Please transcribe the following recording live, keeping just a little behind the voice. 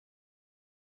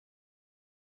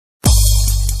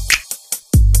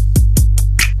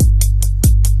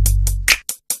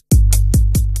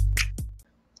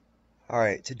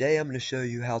Alright, today I'm going to show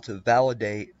you how to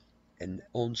validate an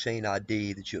on-chain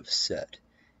ID that you have set,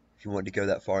 if you want to go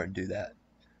that far and do that.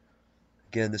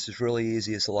 Again, this is really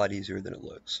easy. It's a lot easier than it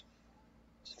looks.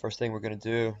 So first thing we're going to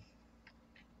do,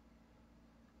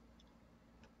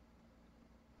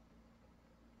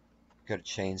 go to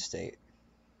chain state.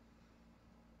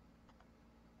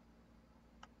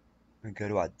 We're going to go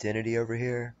to identity over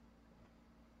here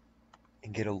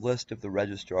and get a list of the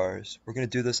registrars. We're going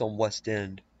to do this on West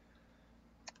End,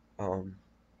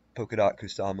 Polkadot,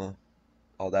 Kusama,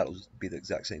 all that will be the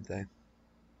exact same thing.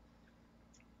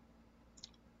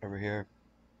 Over here,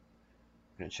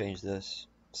 I'm going to change this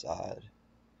side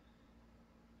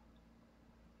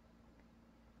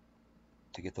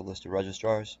to get the list of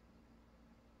registrars.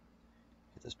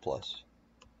 Hit this plus.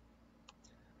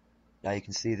 Now you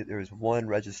can see that there is one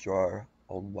registrar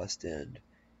on West End.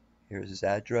 Here's his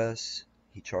address.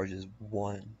 He charges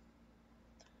 1.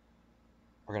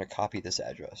 We're going to copy this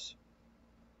address.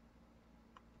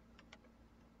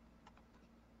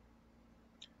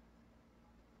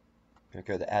 We're going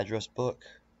to go to the address book.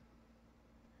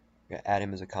 We're going to add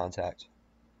him as a contact.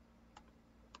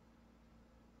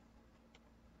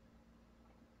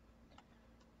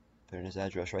 Put in his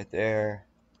address right there.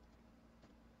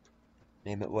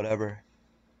 Name it whatever.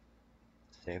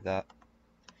 Save that.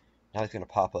 Now it's going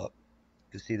to pop up.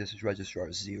 You can see this is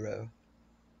registrar 0.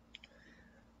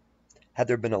 Had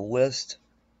there been a list,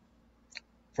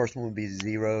 first one would be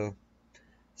 0,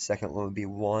 second one would be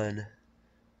 1,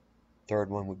 third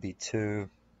one would be 2.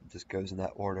 It just goes in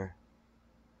that order.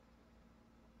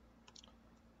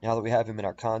 Now that we have him in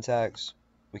our contacts,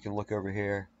 we can look over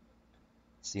here,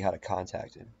 see how to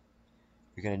contact him.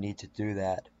 You're going to need to do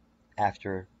that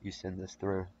after you send this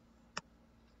through.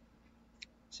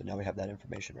 So now we have that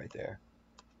information right there.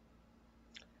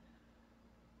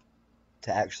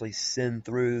 To actually send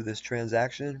through this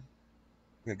transaction,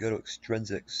 we're going to go to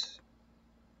extrinsics.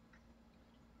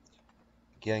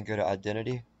 Again, go to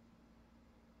identity.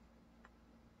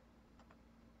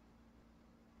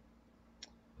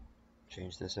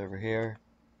 Change this over here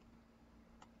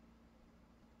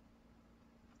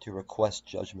to request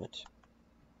judgment.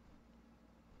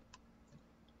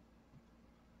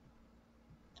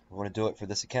 We want to do it for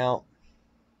this account.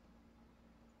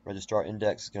 Registrar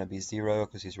index is going to be 0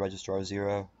 because he's registrar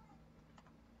 0.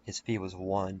 His fee was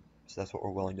 1, so that's what we're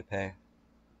willing to pay.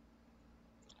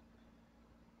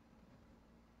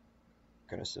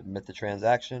 Going to submit the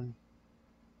transaction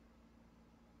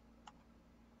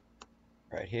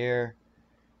right here.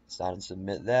 Sign and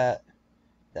submit that.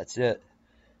 That's it.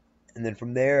 And then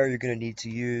from there, you're going to need to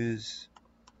use,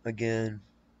 again,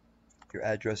 your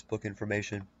address book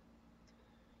information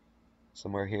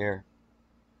somewhere here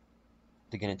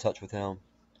to get in touch with him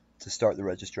to start the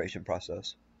registration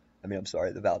process. The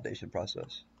validation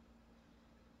process.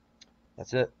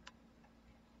 That's it.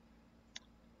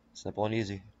 Simple and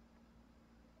easy.